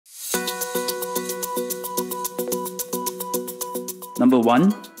Number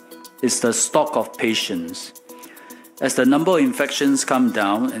one is the stock of patients. As the number of infections come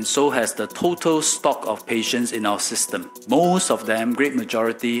down, and so has the total stock of patients in our system. Most of them, great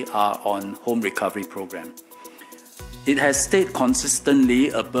majority, are on home recovery program. It has stayed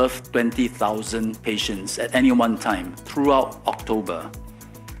consistently above 20,000 patients at any one time throughout October,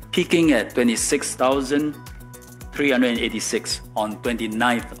 peaking at 26,386 on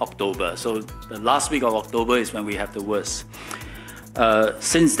 29th October. So the last week of October is when we have the worst.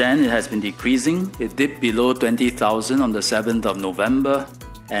 Since then, it has been decreasing. It dipped below 20,000 on the 7th of November,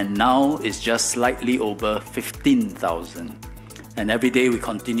 and now it's just slightly over 15,000. And every day we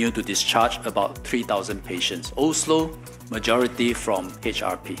continue to discharge about 3,000 patients. Oslo, majority from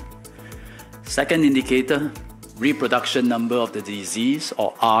HRP. Second indicator, reproduction number of the disease,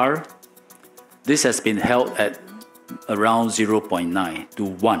 or R. This has been held at around 0.9 to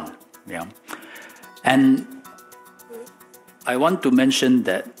 1. Yeah. And I want to mention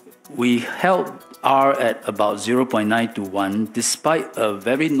that we held R at about 0.9 to 1 despite a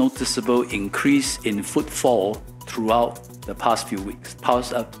very noticeable increase in footfall throughout the past few weeks,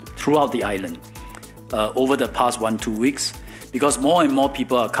 throughout the island, over the past 1-2 weeks, because more and more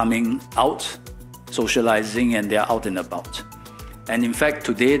people are coming out, socializing, and they're out and about. And in fact,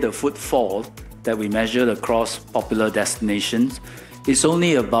 today the footfall that we measured across popular destinations is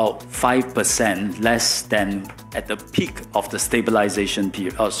only about 5% less than at the peak of the stabilisation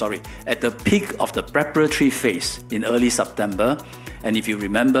period. At the peak of the preparatory phase in early September. And if you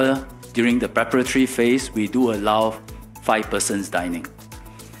remember, during the preparatory phase, we do allow 5 persons dining.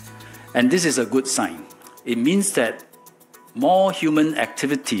 And this is a good sign. It means that more human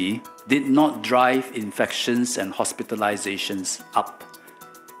activity did not drive infections and hospitalizations up.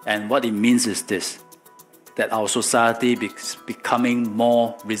 And what it means is this, that our society is becoming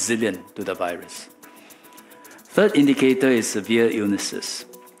more resilient to the virus. Third indicator is severe illnesses.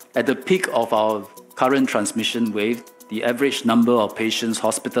 At the peak of our current transmission wave, the average number of patients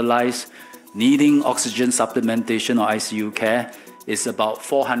hospitalized needing oxygen supplementation or ICU care is about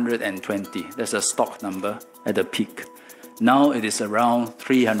 420. That's a stock number at the peak. Now it is around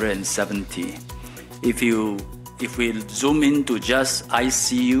 370. If we zoom into just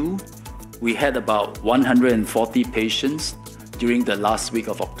ICU, we had about 140 patients during the last week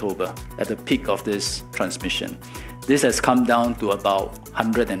of October at the peak of this transmission. This has come down to about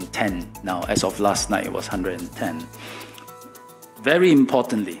 110 now. As of last night, it was 110. Very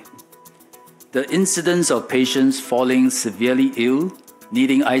importantly, the incidence of patients falling severely ill,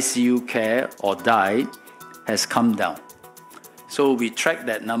 needing ICU care or died, has come down. So we track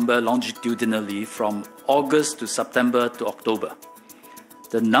that number longitudinally from August to September to October.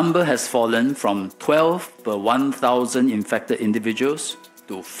 The number has fallen from 12 per 1,000 infected individuals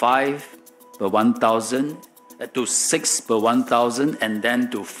to 5 per 1,000, to 6 per 1,000, and then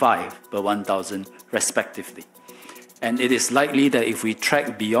to 5 per 1,000 respectively. And it is likely that if we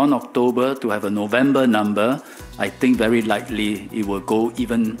track beyond October to have a November number, I think very likely it will go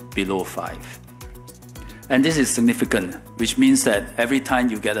even below 5. And this is significant, which means that every time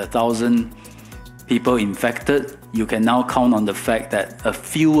you get 1,000 people infected, you can now count on the fact that a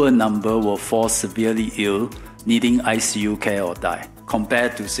fewer number will fall severely ill, needing ICU care or die,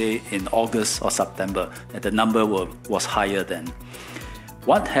 compared to, say, in August or September, that the number was higher then.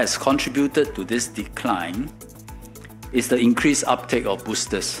 What has contributed to this decline is the increased uptake of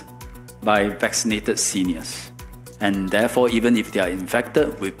boosters by vaccinated seniors. And therefore, even if they are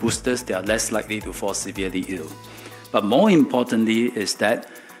infected with boosters, they are less likely to fall severely ill. But more importantly is that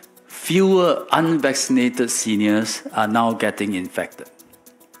fewer unvaccinated seniors are now getting infected.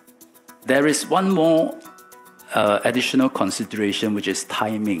 There is one more additional consideration, which is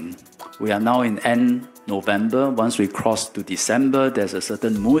timing. We are now in end November. Once we cross to December, there's a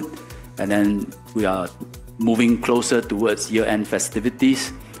certain mood, and then we are moving closer towards year-end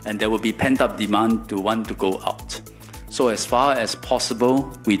festivities, and there will be pent-up demand to want to go out. So as far as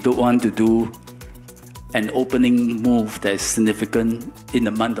possible, we don't want to do an opening move that is significant in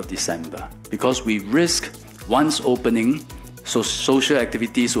the month of December, because we risk, once opening, so social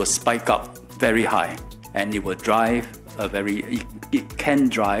activities will spike up very high, and it will drive it can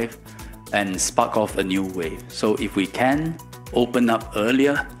drive and spark off a new wave. So if we can open up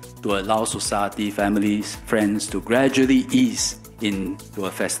earlier to allow society, families, friends to gradually ease into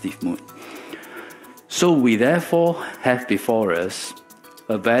a festive mood. So we therefore have before us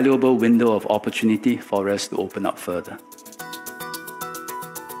a valuable window of opportunity for us to open up further.